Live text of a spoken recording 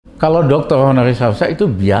Kalau dokter honoris causa itu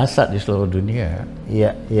biasa di seluruh dunia.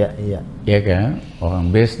 Iya, iya, iya. Iya kan?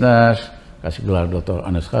 Orang bisnis kasih gelar dokter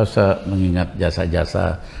honoris causa mengingat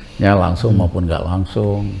jasa-jasanya langsung maupun nggak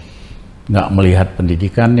langsung, nggak melihat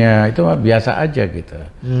pendidikannya, itu mah biasa aja gitu.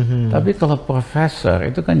 Tapi kalau profesor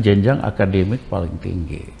itu kan jenjang akademik paling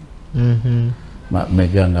tinggi. Mbak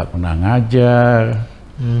Mega nggak pernah ngajar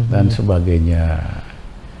dan sebagainya.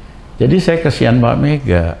 Jadi saya kesian Mbak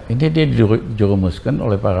Mega, ini dia dijerumuskan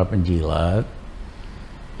oleh para penjilat,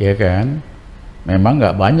 ya kan? Memang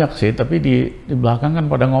nggak banyak sih, tapi di belakang kan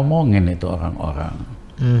pada ngomongin itu orang-orang.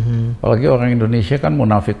 Apalagi orang Indonesia kan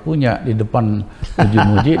munafik punya, di depan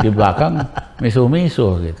muji-muji, di belakang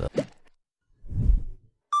misu-misu gitu.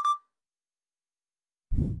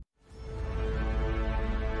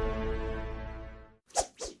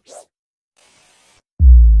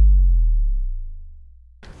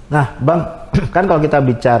 Nah, Bang, kan kalau kita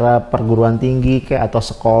bicara perguruan tinggi kayak atau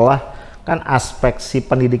sekolah, kan aspek si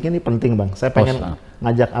pendidiknya ini penting, Bang. Saya pengen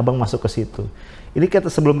ngajak Abang masuk ke situ. Ini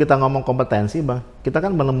sebelum kita ngomong kompetensi, Bang, kita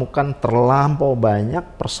kan menemukan terlampau banyak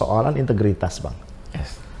persoalan integritas, Bang.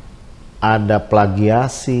 Yes. Ada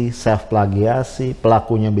plagiasi, self plagiasi,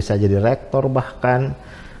 pelakunya bisa jadi rektor bahkan,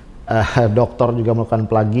 dokter juga melakukan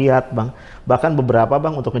plagiat, Bang. Bahkan beberapa,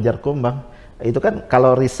 Bang, untuk ngejar Bang. Itu kan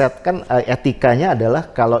kalau riset kan etikanya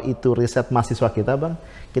adalah kalau itu riset mahasiswa kita, Bang,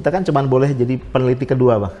 kita kan cuma boleh jadi peneliti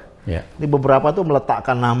kedua, Bang. Yeah. Ini beberapa tuh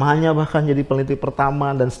meletakkan namanya bahkan jadi peneliti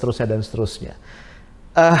pertama dan seterusnya dan seterusnya.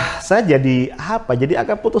 Saya jadi apa? Jadi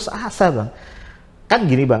agak putus asa, Bang. Kan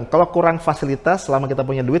gini, Bang, kalau kurang fasilitas selama kita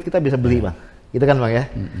punya duit kita bisa beli, Bang. Gitu kan, Bang ya.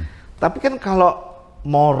 Tapi kan kalau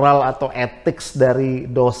moral atau etik dari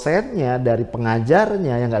dosennya, dari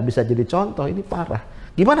pengajarnya yang nggak bisa jadi contoh, ini parah.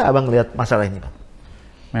 Gimana Abang lihat masalah ini, Bang?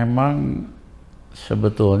 Memang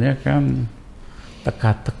sebetulnya kan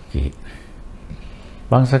teka-teki.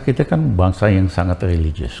 Bangsa kita kan bangsa yang sangat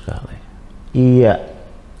religius sekali. Iya.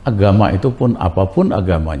 Agama itu pun apapun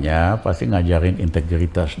agamanya pasti ngajarin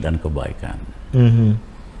integritas dan kebaikan.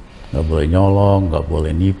 Nggak boleh nyolong, nggak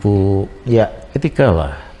boleh nipu. Iya. Etika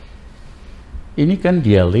lah. Ini kan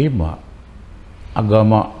dilema.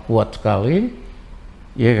 Agama kuat sekali,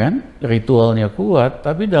 ya kan, ritualnya kuat,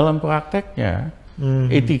 tapi dalam prakteknya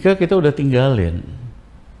etika kita udah tinggalin.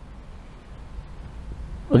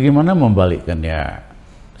 Bagaimana membalikkannya?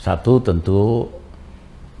 Satu tentu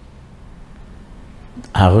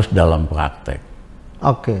harus dalam praktek.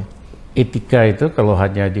 Oke. Etika itu kalau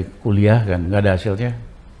hanya di kuliah kan nggak ada hasilnya.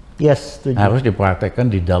 Yes, setuju. Harus dipraktekkan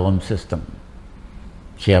di dalam sistem.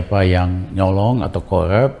 Siapa yang nyolong atau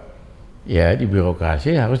korup, ya di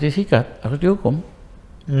birokrasi harus disikat, harus dihukum.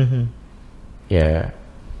 Ya,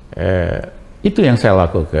 itu yang saya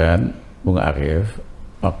lakukan, Bung Arief,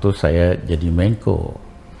 waktu saya jadi Menko.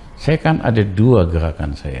 Saya kan ada dua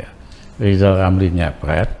gerakan saya. Rizal Ramli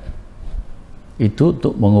ngepret, itu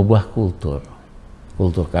untuk mengubah kultur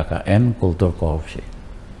KKN, kultur korupsi.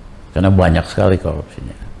 Karena banyak sekali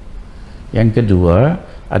korupsinya. Yang kedua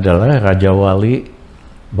adalah Raja Wali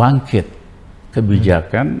bangkit,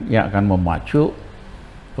 kebijakan yang akan memacu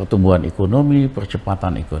pertumbuhan ekonomi,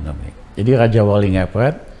 percepatan ekonomi. Jadi Raja Wali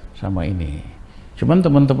ngepret sama ini. Cuman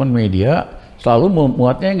teman-teman media selalu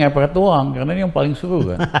muatnya ngepret doang, karena ini yang paling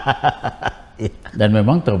seru kan. Dan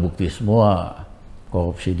memang terbukti semua.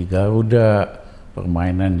 Korupsi di Garuda,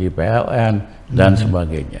 permainan di PLN, dan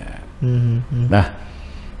sebagainya. Nah,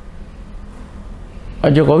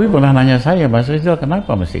 Pak Jokowi pernah nanya saya, Mas Rizal,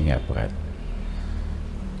 kenapa mesti ngepret?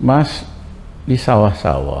 Mas, di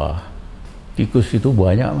sawah-sawah tikus itu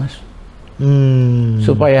banyak, Mas.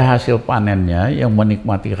 Supaya hasil panennya yang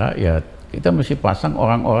menikmati rakyat, kita mesti pasang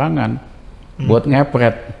orang-orangan buat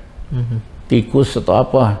ngepret tikus atau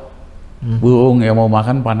apa, burung yang mau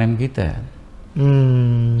makan panen kita.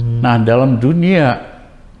 Nah, dalam dunia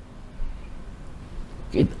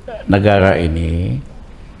negara ini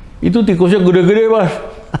itu tikusnya gede-gede, Mas.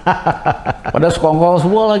 Pada sekongkol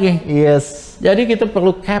semua lagi. Yes. Jadi kita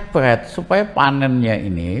perlu kepret supaya panennya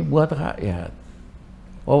ini buat rakyat.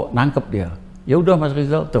 Oh, nangkep dia. Ya udah Mas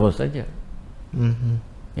Rizal, terus saja.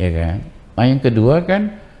 Ya kan? Nah, yang kedua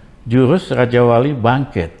kan jurus Raja Wali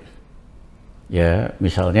bangkit. Ya,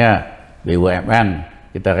 misalnya BUMN,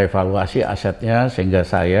 kita revaluasi asetnya sehingga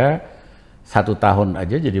saya 1 tahun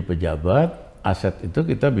aja jadi pejabat, aset itu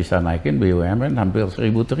kita bisa naikin BUMN hampir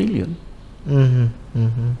 1.000 triliun.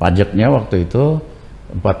 Pajaknya waktu itu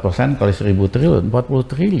 4% kali 1.000 triliun, 40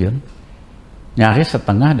 triliun. Nyaris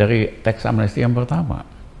setengah dari teks amnesti yang pertama.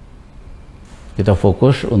 Kita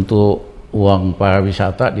fokus untuk uang para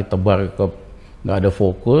wisata ditebar ke, nggak ada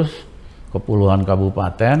fokus, ke puluhan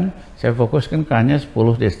kabupaten. Saya fokuskan ke hanya 10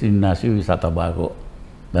 destinasi wisata baru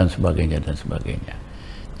dan sebagainya dan sebagainya.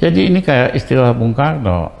 Jadi ini kayak istilah Bung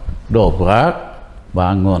Karno, dobrak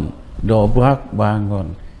bangun, dobrak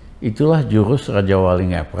bangun. Itulah jurus Raja Wali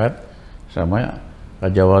ngepret sama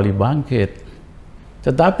Raja Wali bangkit.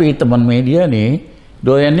 Tetapi teman media nih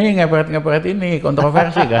doyan nih ngepret-ngepret ini,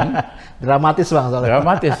 kontroversi kan. Dramatis Bang soalnya.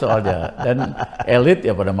 Dramatis soalnya. Dan elit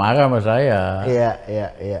ya pada marah sama saya. Iya, iya,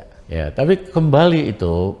 iya. Ya, tapi kembali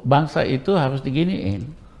itu, bangsa itu harus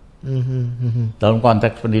diginiin. Dalam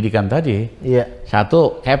konteks pendidikan tadi, Iya.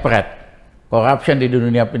 satu, kepret. Corruption di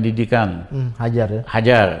dunia pendidikan. Hajar ya.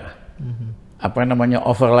 Hajar. Apa namanya,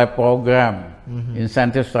 overlap program.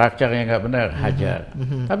 Incentive structure yang nggak benar, hajar.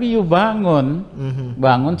 Tapi you bangun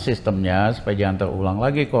sistemnya supaya jangan terulang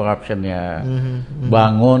lagi corruptionnya.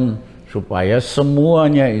 Bangun supaya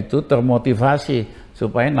semuanya itu termotivasi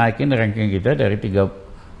supaya naikin ranking kita dari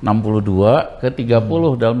 62 ke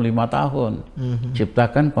 30 dalam 5 tahun.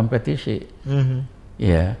 Ciptakan kompetisi.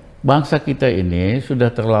 Ya, bangsa kita ini sudah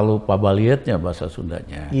terlalu pabalietnya bahasa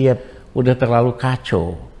Sundanya. Iya. Udah terlalu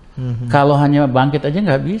kacau. Kalau hanya bangkit aja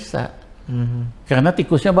nggak bisa. Karena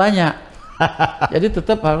tikusnya banyak. Jadi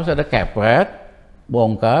tetap harus ada kepret,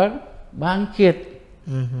 bongkar, bangkit.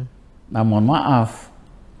 Nah, mohon maaf,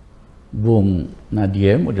 Bung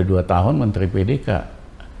Nadiem udah 2 tahun Menteri PDK.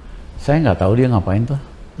 Saya nggak tahu dia ngapain tuh.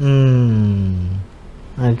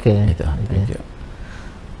 Oke. Itu.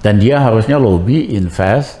 Dan dia harusnya lobby,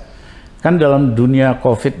 invest. Kan dalam dunia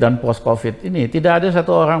COVID dan post-COVID ini tidak ada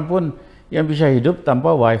satu orang pun yang bisa hidup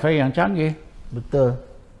tanpa wifi yang canggih. Betul.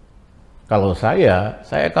 Kalau saya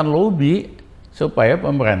akan lobby supaya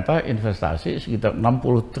pemerintah investasi sekitar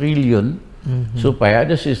 60 triliun supaya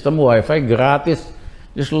ada sistem wifi gratis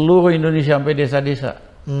di seluruh Indonesia sampai desa-desa.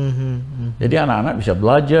 Jadi anak-anak bisa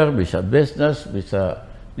belajar, bisa bisnis, bisa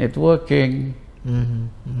networking,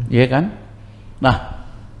 iya kan? Nah,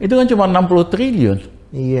 itu kan cuma 60 triliun.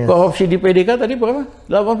 Iya. Korupsi di PDK tadi berapa?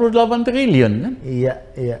 88 triliun kan? Iya,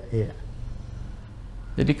 iya, iya.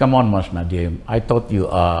 Jadi come on Mas Nadiem, I thought you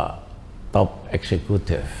are top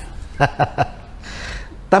executive.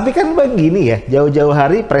 Tapi kan Bang gini ya, jauh-jauh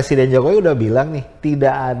hari Presiden Jokowi udah bilang nih,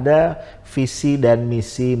 tidak ada visi dan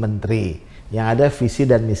misi menteri, yang ada visi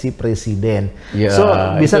dan misi presiden. Ya, So,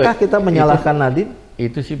 bisakah kita menyalahkan Nadiem?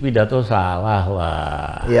 Itu sih pidato salah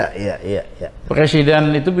lah. Iya, iya, iya, iya.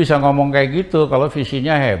 Presiden itu bisa ngomong kayak gitu kalau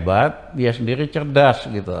visinya hebat, dia sendiri cerdas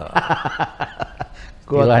gitu.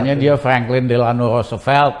 Istilahnya dia Franklin Delano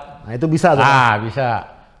Roosevelt. Nah, itu bisa tuh. Bisa.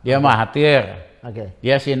 Dia Mahathir. Oke.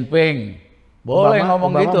 Dia Xi Jinping. Boleh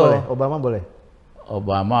ngomong Obama gitu. Boleh. Obama boleh.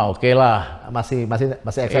 Obama oke lah. Masih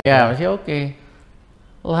efektif. Iya, masih oke.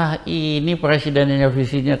 Lah ini presidennya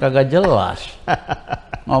visinya kagak jelas.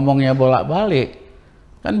 Ngomongnya bolak-balik.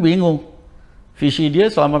 Kan bingung. Visi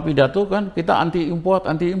dia selama pidato kan kita anti import.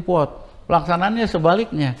 Pelaksanaannya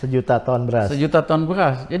sebaliknya. 1 juta ton beras. 1 juta ton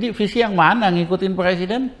beras. Jadi visi yang mana ngikutin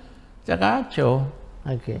presiden? Kacau.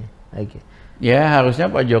 Oke. Ya harusnya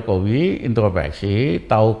Pak Jokowi introspeksi,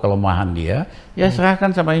 tahu kelemahan dia, ya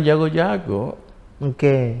serahkan sama yang jago-jago.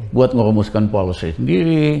 Oke. Buat merumuskan policy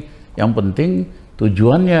sendiri. Yang penting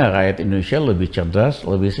tujuannya rakyat Indonesia lebih cerdas,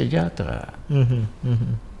 lebih sejahtera.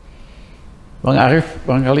 Bang Arief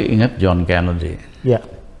barangkali ingat John Kennedy. Ya.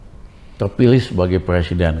 Terpilih sebagai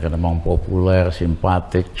presiden karena memang populer,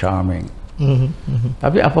 simpatik, charming.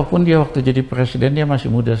 Tapi apapun dia waktu jadi presiden dia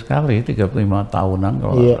masih muda sekali, 35 tahunan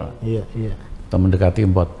kalau Iya. atau mendekati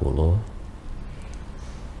 40.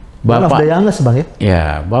 One of the youngest Bang ya? Ya,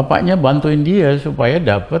 bapaknya bantuin dia supaya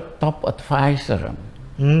dapat top advisor.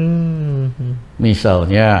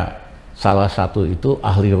 Misalnya salah satu itu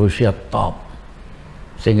ahli Rusia top.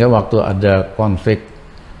 Sehingga waktu ada konflik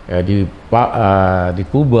ya, di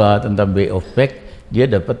Kuba tentang Bay of Pigs, dia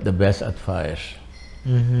dapat the best advice.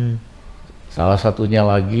 Salah satunya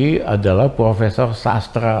lagi adalah profesor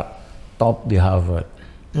sastra top di Harvard.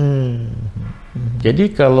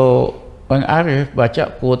 Jadi kalau Bang Arief baca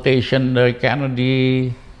quotation dari Kennedy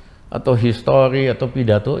atau history atau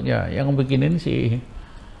pidatonya, yang bikinin si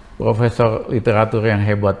profesor literatur yang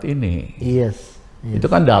hebat ini. Yes. Itu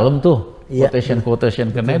kan dalam tuh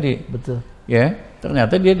quotation Kennedy. Betul. Ya,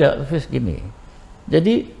 ternyata dia ada tulis gini.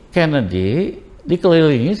 Jadi Kennedy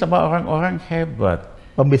dikelilingi sama orang-orang hebat.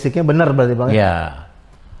 Pembisiknya benar berarti Bang? Ya,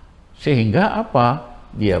 sehingga apa?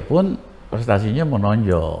 Dia pun prestasinya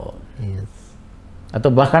menonjol. Yes. Atau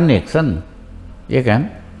bahkan Nixon, ya kan?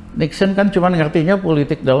 Nixon kan cuma ngertinya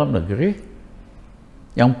politik dalam negeri.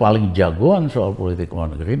 Yang paling jagoan soal politik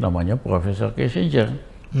luar negeri namanya Profesor Kissinger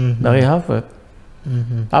dari Harvard.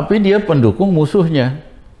 Tapi dia pendukung musuhnya,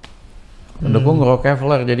 pendukung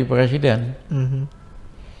Rockefeller jadi presiden.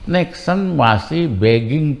 Nixon masih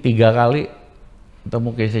begging 3 kali ketemu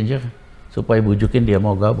Kissinger supaya bujukin dia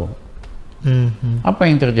mau gabung. Apa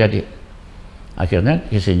yang terjadi? Akhirnya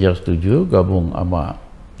Kissinger setuju gabung sama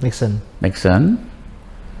Nixon.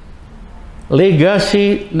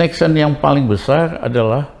 Legasi Nixon yang paling besar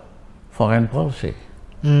adalah foreign policy,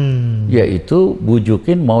 yaitu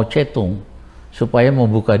bujukin Mao Zedong supaya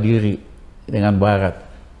membuka diri dengan Barat.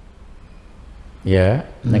 Ya,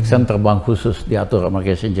 Nixon terbang khusus diatur sama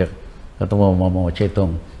Kissinger ketemu sama Mao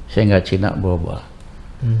Zedong sehingga Cina berubah.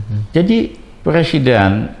 Jadi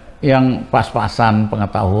presiden yang pas-pasan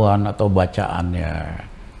pengetahuan atau bacaannya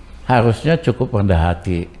harusnya cukup rendah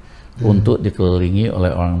hati untuk dikelilingi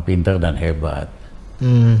oleh orang pintar dan hebat.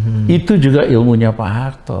 Itu juga ilmunya Pak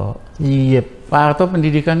Harto. Pak Harto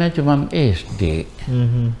pendidikannya cuma SD.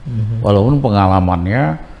 Walaupun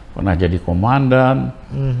pengalamannya pernah jadi komandan,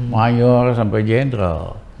 mayor sampai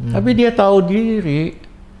jenderal. Tapi dia tahu diri.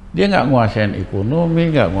 Dia nggak nguasain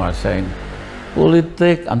ekonomi, nggak nguasain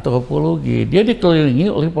politik, antropologi. Dia dikelilingi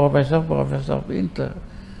oleh profesor-profesor pintar.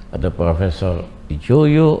 Ada Profesor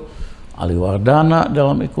Wijoyo, Ali Wardana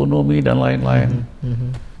dalam ekonomi dan lain-lain.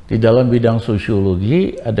 Di dalam bidang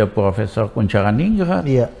sosiologi ada Profesor Kuncharaningrat.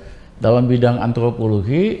 Dalam bidang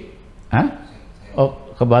antropologi,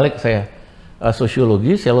 kebalik saya,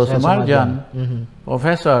 sosiologi Selo Semarjan,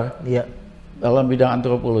 Profesor. Dalam bidang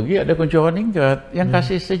antropologi ada Kuncharaningrat yang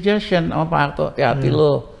kasih suggestion sama Pak Harto, hati-hati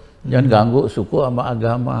lo. Jangan ganggu suku sama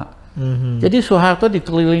agama. Jadi Soeharto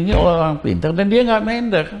dikelilingi oleh orang pintar dan dia nggak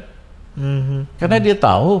minder. Karena dia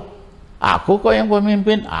tahu, aku kok yang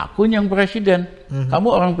pemimpin, aku yang presiden.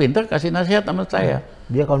 Kamu orang pintar kasih nasihat sama saya.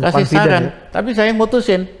 Dia kasih saran, tapi saya yang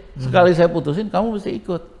mutusin. Sekali saya putusin, kamu mesti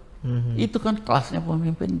ikut. Itu kan kelasnya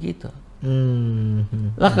pemimpin gitu.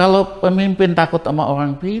 Lah kalau pemimpin takut sama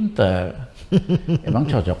orang pintar, emang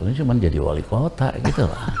cocoknya cuma jadi wali kota gitu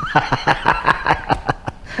lah.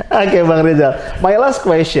 Oke, Bang Rizal. My last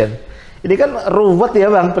question. Ini kan ruwet ya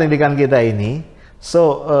Bang pendidikan kita ini.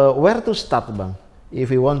 So, where to start Bang?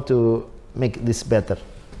 If we want to make this better.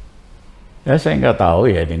 Ya saya nggak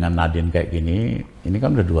tahu ya dengan Nadine kayak gini. Ini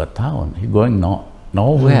kan udah 2 tahun. He going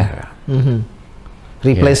nowhere.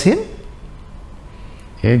 Replace him?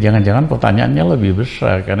 Ya jangan-jangan pertanyaannya lebih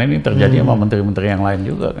besar. Karena ini terjadi sama menteri-menteri yang lain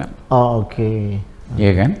juga kan. Oh, oke.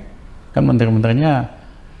 Iya kan? Kan menteri-menterinya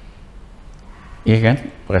iya kan,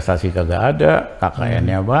 prestasi kagak ada,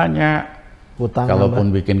 KKN-nya banyak, kalaupun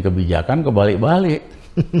bikin kebijakan kebalik-balik.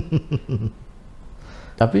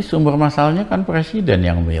 Tapi sumber masalahnya kan presiden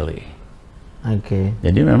yang milih.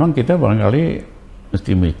 Jadi memang kita barangkali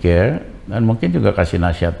mesti mikir, dan mungkin juga kasih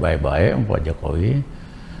nasihat baik-baik Pak Jokowi.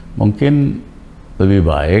 Mungkin lebih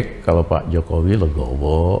baik kalau Pak Jokowi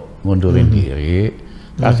legowo, mundurin diri,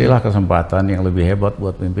 kasihlah kesempatan yang lebih hebat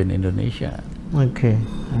buat pimpin Indonesia.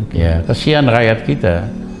 Ya, kasihan rakyat kita.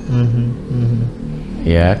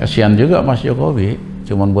 Ya, kasihan juga Mas Jokowi,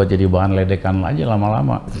 cuman buat jadi bahan ledekan aja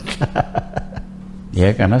lama-lama.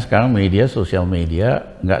 Ya, karena sekarang media, sosial media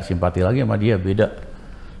nggak simpati lagi sama dia, beda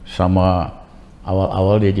sama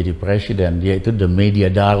awal-awal dia jadi presiden. Dia itu the media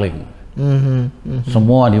darling.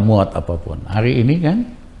 Semua dimuat apapun. Hari ini kan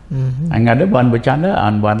nggak ada bahan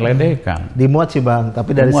bercandaan, bahan ledekan. Dimuat sih Bang,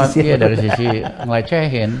 tapi dari sisi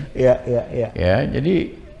ngelecehin. Ya, jadi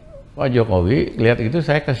Pak Jokowi lihat itu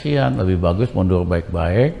saya kasihan, lebih bagus mundur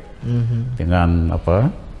baik-baik dengan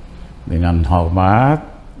dengan hormat,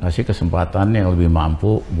 kasih kesempatan yang lebih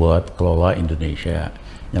mampu buat kelola Indonesia,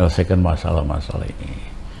 menyelesaikan masalah-masalah ini.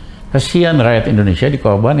 Kasihan rakyat Indonesia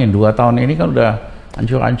dikorbanin 2 tahun ini kan udah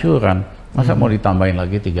hancur-hancuran, masa mau ditambahin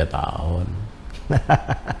lagi 3 tahun?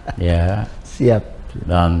 Ya, siap.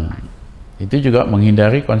 Dan itu juga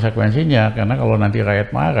menghindari konsekuensinya, karena kalau nanti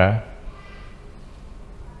rakyat marah,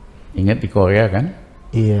 ingat di Korea kan?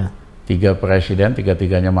 3 presiden,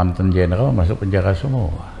 3-3-nya mantan jenderal masuk penjara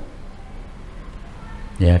semua.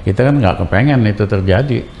 Ya, kita kan nggak kepengen itu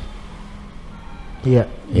terjadi.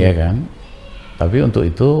 Iya kan? Tapi untuk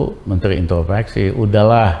itu menteri introspeksi,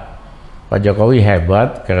 udahlah, Pak Jokowi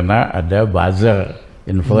hebat karena ada buzzer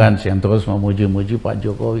influence yang terus memuji-muji Pak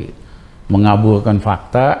Jokowi, mengaburkan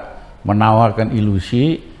fakta, menawarkan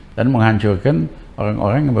ilusi, dan menghancurkan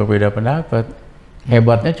orang-orang yang berbeda pendapat.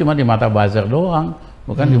 Hebatnya cuma di mata buzzer doang,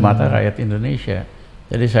 bukan di mata rakyat Indonesia.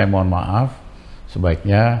 Jadi saya mohon maaf,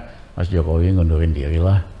 sebaiknya Mas Jokowi ngundurin diri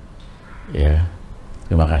lah. Ya,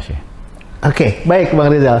 terima kasih. Oke, baik Bang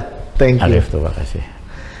Rizal. Thank you. Arif, terima kasih.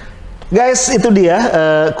 Guys, itu dia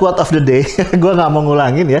quote of the day. Gue nggak mau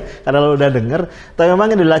ngulangin ya, karena lo udah denger. Tapi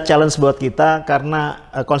memang ini adalah challenge buat kita, karena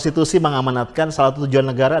konstitusi mengamanatkan salah satu tujuan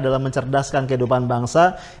negara adalah mencerdaskan kehidupan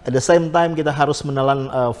bangsa. At the same time, kita harus menelan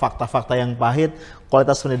fakta-fakta yang pahit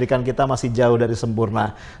kualitas pendidikan kita masih jauh dari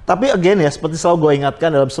sempurna. Tapi again ya, seperti selalu gue ingatkan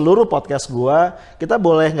dalam seluruh podcast gue, kita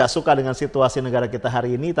boleh nggak suka dengan situasi negara kita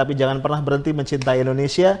hari ini, tapi jangan pernah berhenti mencintai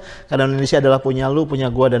Indonesia, karena Indonesia adalah punya lu, punya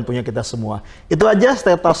gue, dan punya kita semua. Itu aja,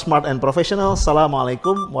 stay tough, smart, and professional.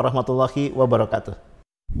 Assalamualaikum warahmatullahi wabarakatuh.